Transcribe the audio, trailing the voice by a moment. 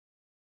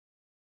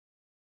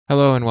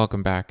Hello and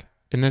welcome back.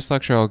 In this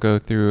lecture, I'll go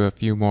through a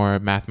few more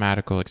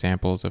mathematical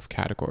examples of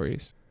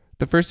categories.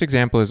 The first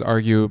example is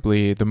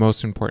arguably the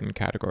most important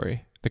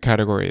category, the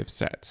category of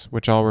sets,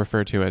 which I'll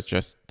refer to as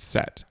just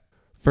set.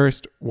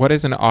 First, what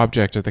is an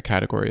object of the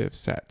category of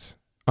sets?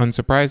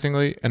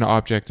 Unsurprisingly, an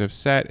object of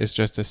set is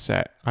just a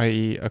set,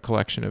 i.e. a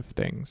collection of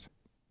things.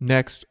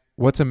 Next,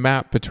 what's a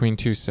map between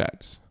two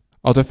sets?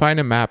 I'll define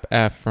a map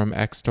f from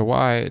x to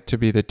y to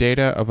be the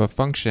data of a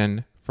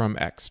function from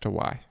x to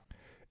y.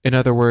 In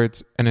other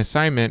words, an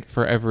assignment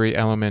for every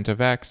element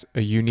of x,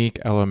 a unique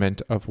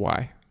element of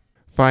y.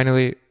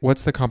 Finally,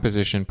 what's the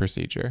composition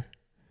procedure?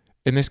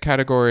 In this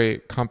category,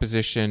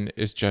 composition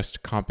is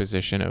just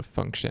composition of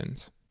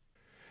functions.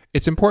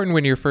 It's important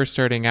when you're first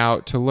starting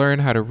out to learn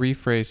how to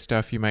rephrase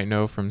stuff you might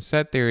know from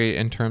set theory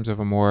in terms of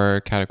a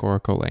more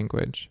categorical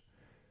language.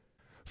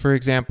 For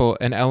example,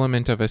 an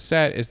element of a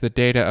set is the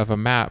data of a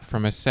map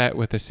from a set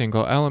with a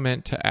single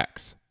element to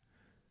x.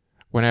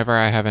 Whenever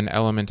I have an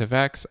element of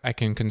x, I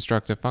can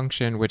construct a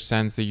function which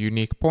sends the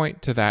unique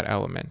point to that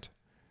element.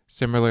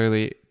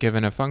 Similarly,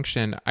 given a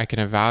function, I can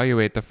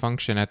evaluate the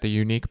function at the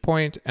unique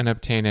point and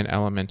obtain an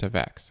element of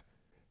x.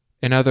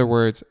 In other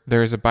words,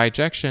 there is a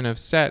bijection of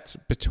sets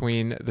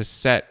between the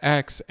set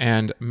x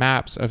and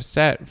maps of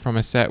set from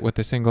a set with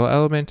a single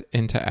element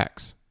into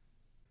x.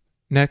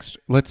 Next,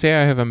 let's say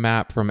I have a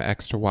map from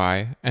x to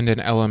y and an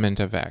element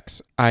of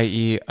x,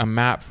 i.e. a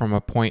map from a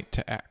point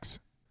to x.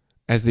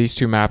 As these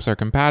two maps are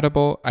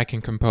compatible, I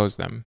can compose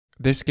them.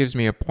 This gives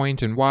me a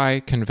point in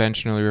y,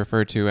 conventionally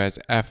referred to as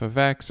f of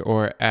x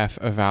or f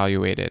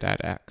evaluated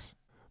at x.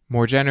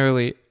 More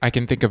generally, I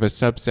can think of a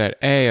subset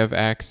A of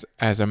x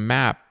as a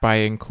map by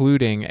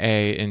including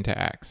A into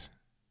x.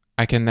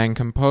 I can then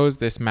compose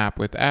this map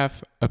with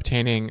f,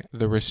 obtaining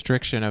the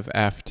restriction of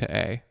f to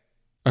A.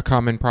 A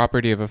common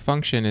property of a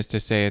function is to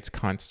say it's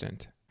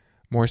constant.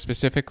 More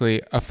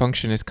specifically, a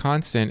function is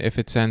constant if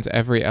it sends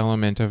every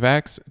element of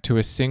x to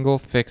a single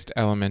fixed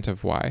element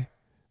of y.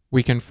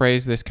 We can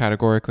phrase this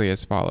categorically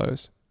as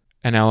follows.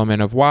 An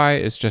element of y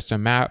is just a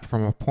map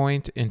from a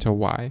point into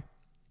y.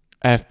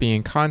 F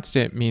being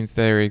constant means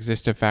there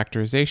exists a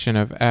factorization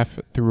of f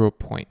through a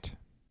point.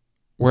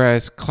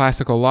 Whereas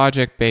classical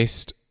logic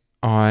based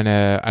on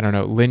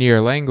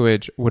linear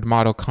language would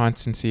model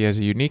constancy as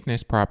a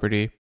uniqueness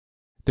property,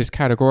 this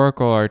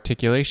categorical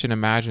articulation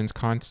imagines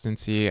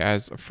constancy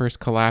as first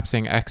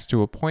collapsing x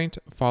to a point,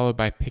 followed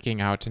by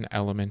picking out an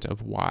element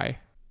of y.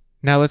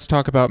 Now let's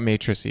talk about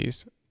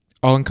matrices.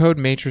 I'll encode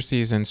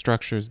matrices and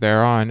structures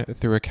thereon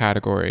through a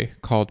category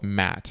called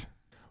mat.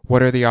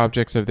 What are the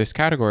objects of this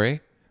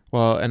category?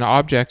 Well, an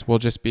object will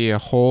just be a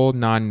whole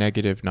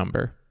non-negative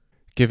number.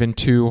 Given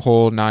two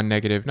whole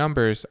non-negative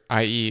numbers,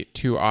 i.e.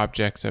 two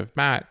objects of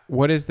mat,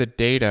 what is the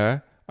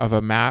data of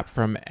a map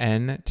from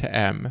n to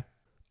m?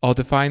 I'll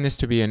define this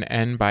to be an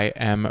n by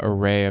m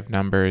array of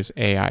numbers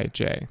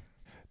aij.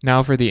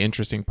 Now for the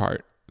interesting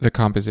part, the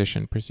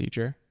composition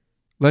procedure.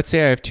 Let's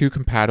say I have two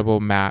compatible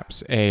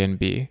maps A and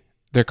B.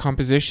 Their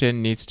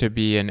composition needs to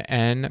be an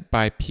n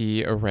by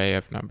p array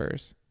of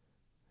numbers.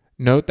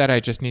 Note that I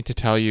just need to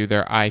tell you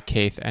their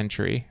ikth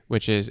entry,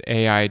 which is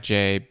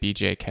aij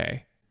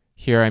bjk.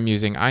 Here I'm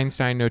using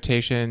Einstein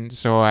notation,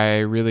 so I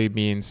really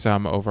mean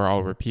sum over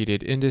all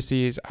repeated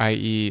indices,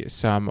 i.e.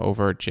 sum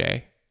over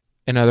j.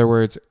 In other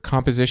words,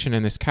 composition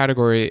in this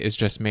category is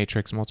just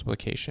matrix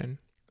multiplication.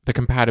 The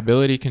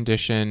compatibility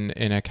condition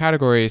in a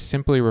category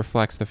simply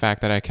reflects the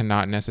fact that I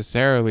cannot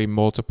necessarily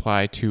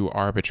multiply two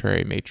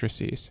arbitrary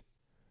matrices.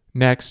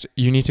 Next,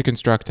 you need to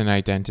construct an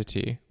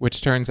identity,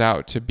 which turns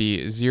out to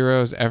be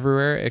zeros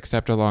everywhere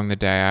except along the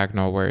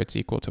diagonal where it's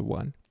equal to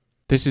 1.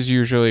 This is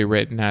usually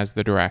written as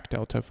the Dirac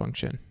delta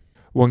function.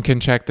 One can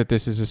check that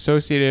this is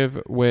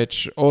associative,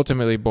 which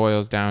ultimately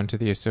boils down to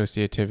the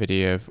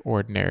associativity of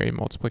ordinary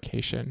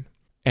multiplication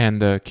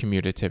and the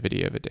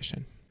commutativity of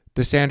addition.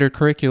 The standard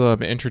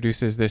curriculum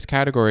introduces this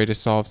category to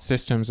solve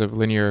systems of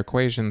linear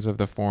equations of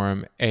the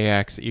form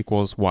ax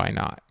equals y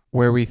naught,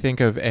 where we think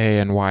of a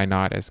and y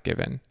naught as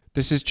given.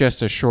 This is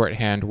just a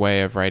shorthand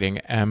way of writing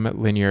m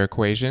linear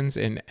equations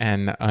in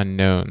n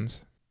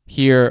unknowns.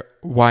 Here,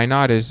 y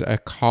naught is a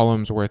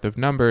column's worth of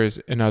numbers,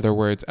 in other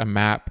words, a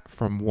map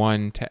from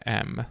 1 to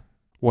m.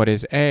 What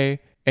is A?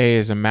 A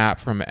is a map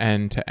from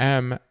n to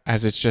m,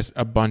 as it's just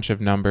a bunch of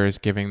numbers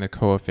giving the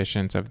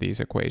coefficients of these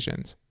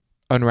equations.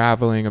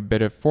 Unraveling a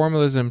bit of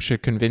formalism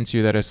should convince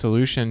you that a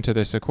solution to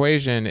this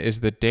equation is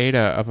the data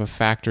of a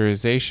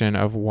factorization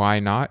of y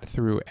naught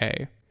through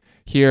A.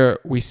 Here,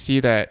 we see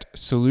that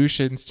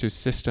solutions to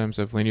systems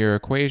of linear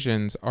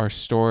equations are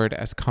stored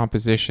as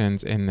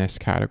compositions in this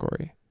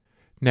category.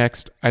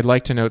 Next, I'd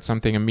like to note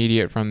something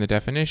immediate from the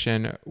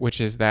definition, which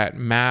is that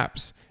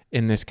maps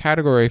in this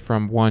category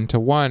from 1 to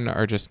 1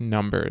 are just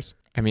numbers.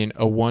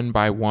 A 1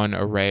 by 1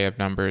 array of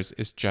numbers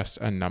is just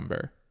a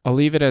number. I'll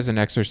leave it as an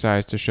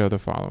exercise to show the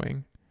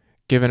following.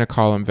 Given a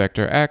column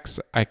vector x,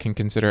 I can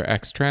consider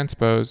x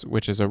transpose,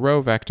 which is a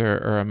row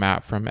vector or a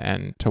map from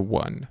n to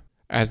 1.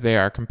 As they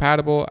are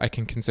compatible, I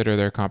can consider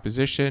their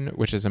composition,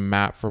 which is a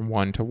map from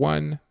 1 to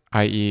 1,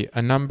 i.e.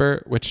 a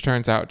number, which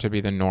turns out to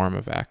be the norm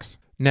of x.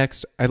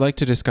 Next, I'd like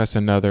to discuss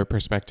another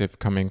perspective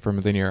coming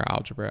from linear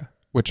algebra,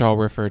 which I'll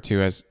refer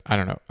to as,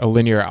 a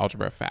linear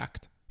algebra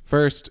fact.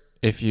 First,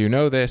 if you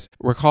know this,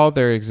 recall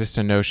there exists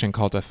a notion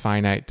called a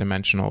finite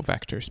dimensional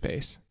vector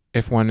space.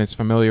 If one is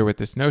familiar with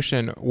this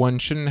notion, one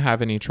shouldn't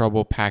have any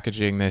trouble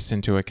packaging this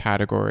into a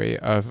category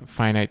of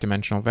finite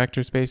dimensional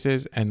vector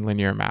spaces and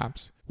linear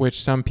maps,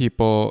 which some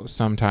people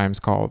sometimes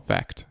call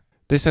vect.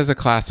 This has a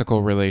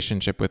classical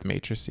relationship with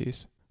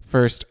matrices.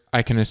 First,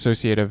 I can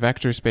associate a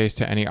vector space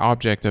to any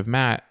object of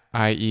mat,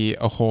 i.e.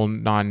 a whole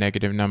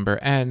non-negative number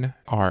n,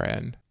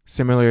 Rn.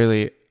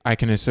 Similarly, I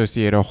can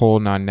associate a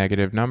whole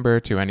non-negative number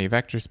to any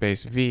vector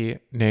space V,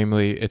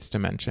 namely its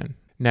dimension.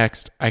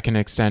 Next, I can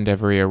extend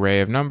every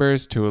array of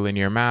numbers to a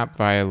linear map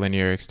via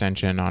linear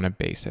extension on a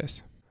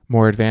basis.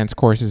 More advanced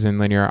courses in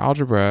linear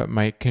algebra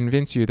might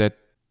convince you that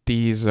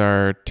these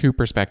are two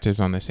perspectives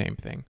on the same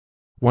thing.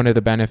 One of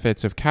the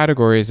benefits of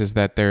categories is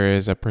that there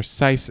is a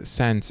precise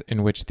sense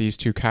in which these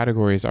two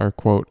categories are,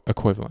 quote,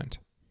 equivalent.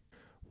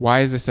 Why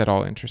is this at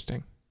all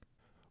interesting?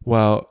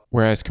 Well,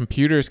 whereas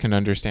computers can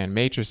understand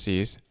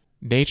matrices,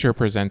 nature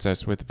presents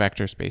us with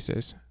vector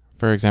spaces.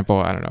 For example,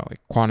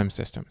 like quantum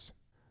systems.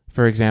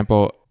 For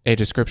example, a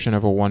description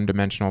of a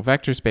one-dimensional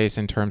vector space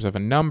in terms of a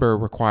number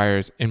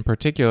requires, in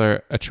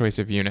particular, a choice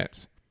of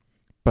units.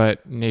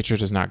 But nature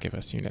does not give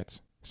us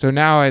units. So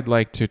now I'd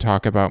like to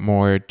talk about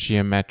more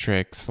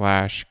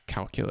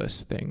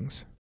geometric/calculus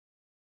things.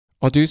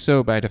 I'll do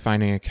so by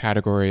defining a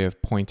category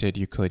of pointed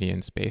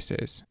Euclidean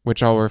spaces,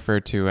 which I'll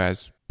refer to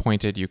as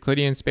pointed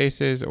Euclidean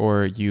spaces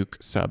or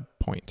Euc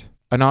sub-point.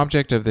 An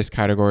object of this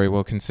category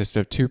will consist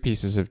of two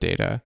pieces of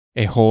data,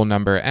 a whole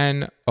number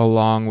n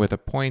along with a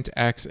point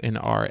x in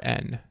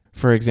Rn.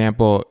 For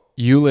example,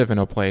 you live in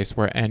a place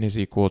where n is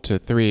equal to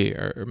 3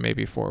 or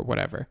maybe 4,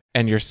 whatever,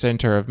 and your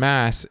center of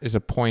mass is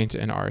a point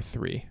in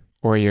R3.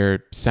 Or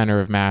your center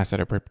of mass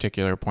at a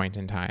particular point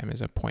in time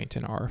is a point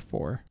in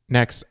R4.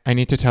 Next, I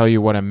need to tell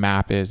you what a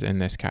map is in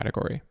this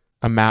category.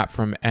 A map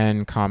from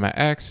n,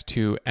 x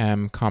to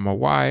m,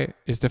 y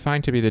is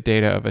defined to be the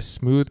data of a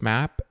smooth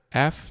map,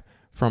 f,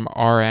 from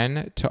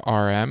Rn to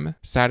Rm,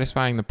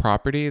 satisfying the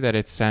property that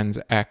it sends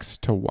x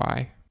to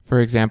y. For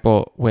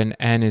example, when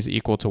n is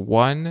equal to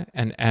 1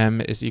 and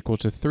m is equal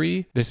to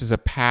 3, this is a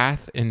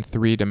path in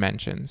 3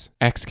 dimensions.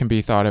 X can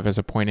be thought of as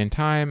a point in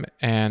time,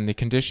 and the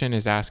condition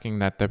is asking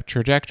that the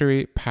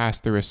trajectory pass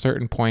through a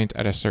certain point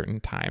at a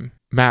certain time.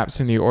 Maps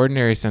in the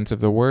ordinary sense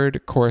of the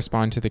word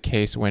correspond to the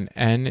case when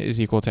n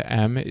is equal to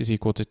m is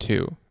equal to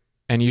 2.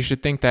 And you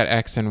should think that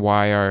x and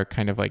y are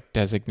kind of like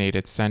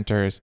designated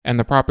centers, and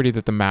the property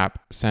that the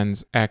map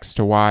sends x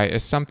to y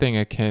is something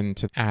akin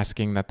to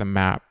asking that the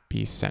map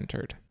be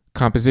centered.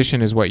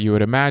 Composition is what you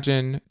would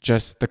imagine,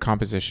 just the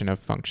composition of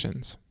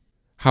functions.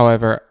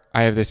 However,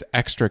 I have this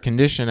extra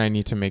condition I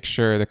need to make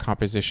sure the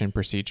composition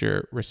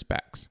procedure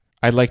respects.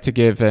 I'd like to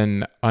give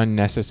an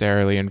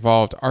unnecessarily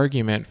involved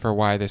argument for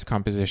why this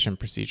composition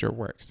procedure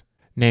works.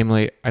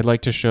 Namely, I'd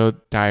like to show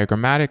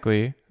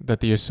diagrammatically that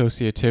the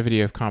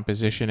associativity of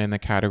composition in the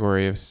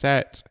category of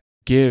sets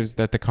gives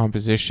that the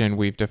composition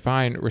we've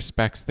defined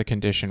respects the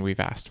condition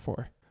we've asked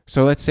for.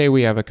 So let's say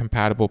we have a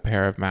compatible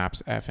pair of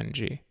maps f and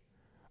g.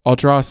 I'll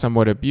draw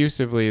somewhat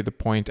abusively the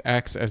point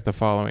x as the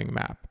following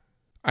map.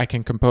 I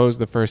can compose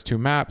the first two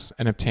maps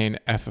and obtain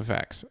f of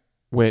x,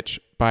 which,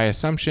 by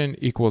assumption,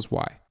 equals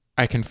y.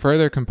 I can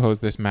further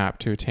compose this map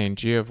to attain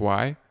g of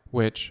y,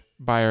 which,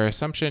 by our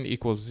assumption,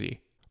 equals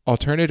z.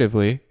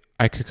 Alternatively,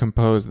 I could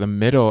compose the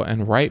middle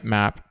and right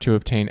map to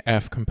obtain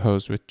f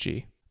composed with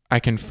g.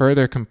 I can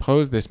further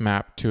compose this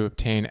map to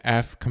obtain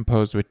f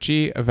composed with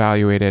g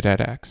evaluated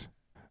at x.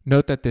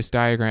 Note that this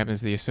diagram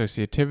is the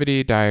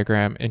associativity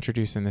diagram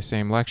introduced in the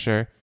same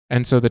lecture,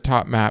 and so the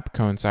top map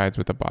coincides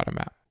with the bottom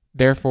map.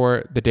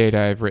 Therefore, the data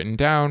I've written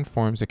down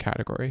forms a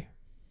category.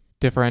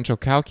 Differential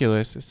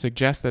calculus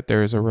suggests that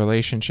there is a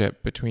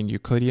relationship between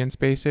Euclidean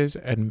spaces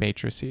and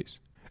matrices.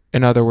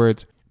 In other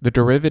words, the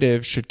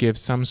derivative should give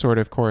some sort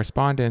of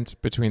correspondence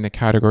between the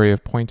category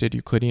of pointed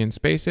Euclidean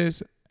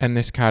spaces and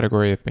this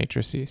category of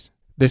matrices.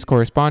 This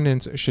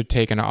correspondence should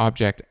take an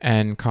object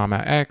n,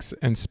 x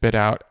and spit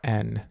out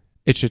n.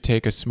 It should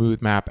take a smooth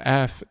map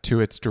f to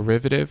its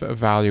derivative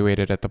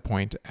evaluated at the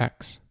point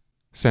x.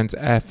 Since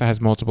f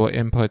has multiple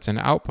inputs and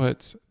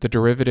outputs, the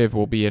derivative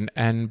will be an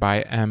n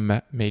by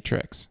m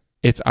matrix.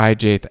 Its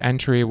ijth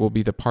entry will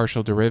be the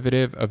partial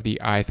derivative of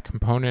the ith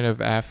component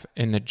of f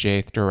in the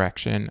jth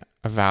direction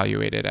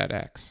evaluated at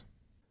x.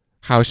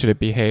 How should it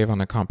behave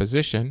on a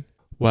composition?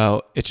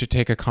 Well, it should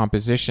take a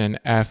composition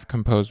f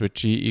composed with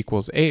g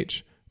equals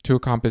h to a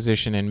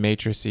composition in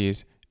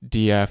matrices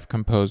df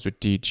composed with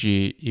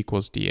dg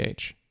equals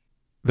dh.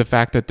 The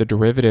fact that the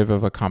derivative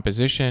of a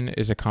composition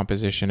is a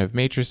composition of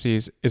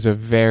matrices is a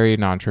very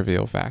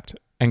non-trivial fact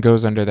and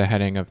goes under the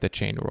heading of the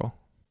chain rule.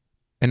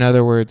 In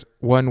other words,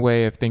 one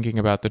way of thinking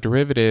about the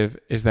derivative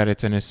is that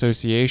it's an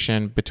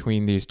association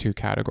between these two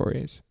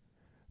categories.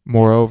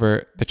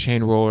 Moreover, the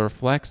chain rule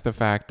reflects the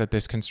fact that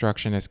this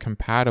construction is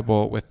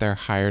compatible with their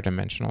higher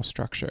dimensional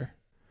structure.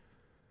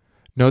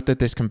 Note that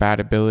this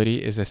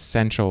compatibility is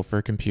essential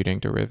for computing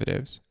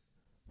derivatives.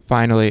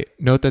 Finally,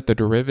 note that the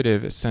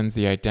derivative sends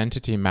the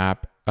identity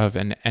map of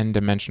an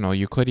n-dimensional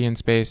Euclidean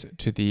space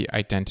to the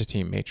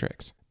identity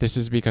matrix. This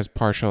is because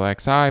partial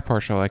xi,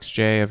 partial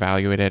xj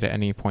evaluated at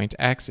any point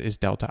x is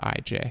delta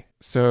ij.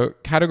 So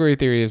category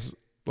theory is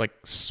like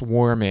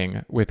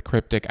swarming with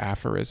cryptic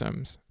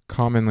aphorisms,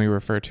 commonly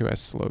referred to as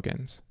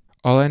slogans.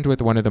 I'll end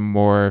with one of the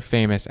more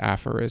famous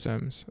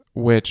aphorisms,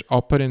 which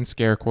I'll put in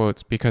scare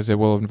quotes because it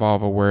will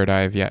involve a word I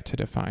have yet to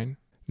define.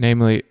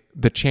 Namely,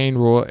 the chain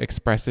rule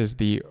expresses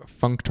the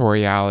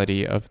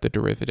functoriality of the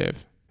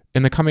derivative.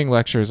 In the coming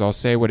lectures, I'll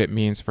say what it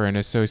means for an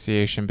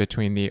association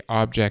between the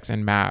objects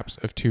and maps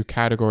of two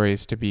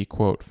categories to be,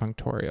 quote,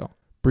 functorial.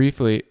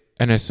 Briefly,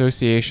 an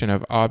association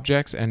of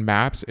objects and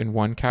maps in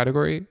one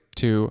category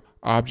to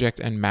object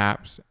and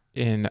maps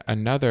in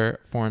another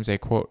forms a,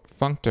 quote,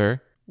 functor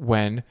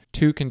when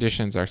two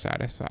conditions are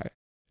satisfied.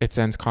 It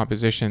sends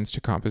compositions to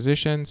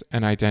compositions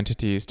and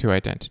identities to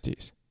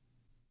identities.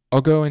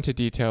 I'll go into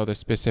detail the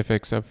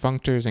specifics of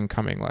functors in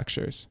coming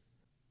lectures.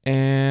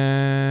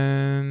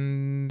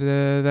 And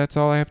that's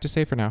all I have to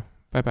say for now.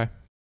 Bye-bye.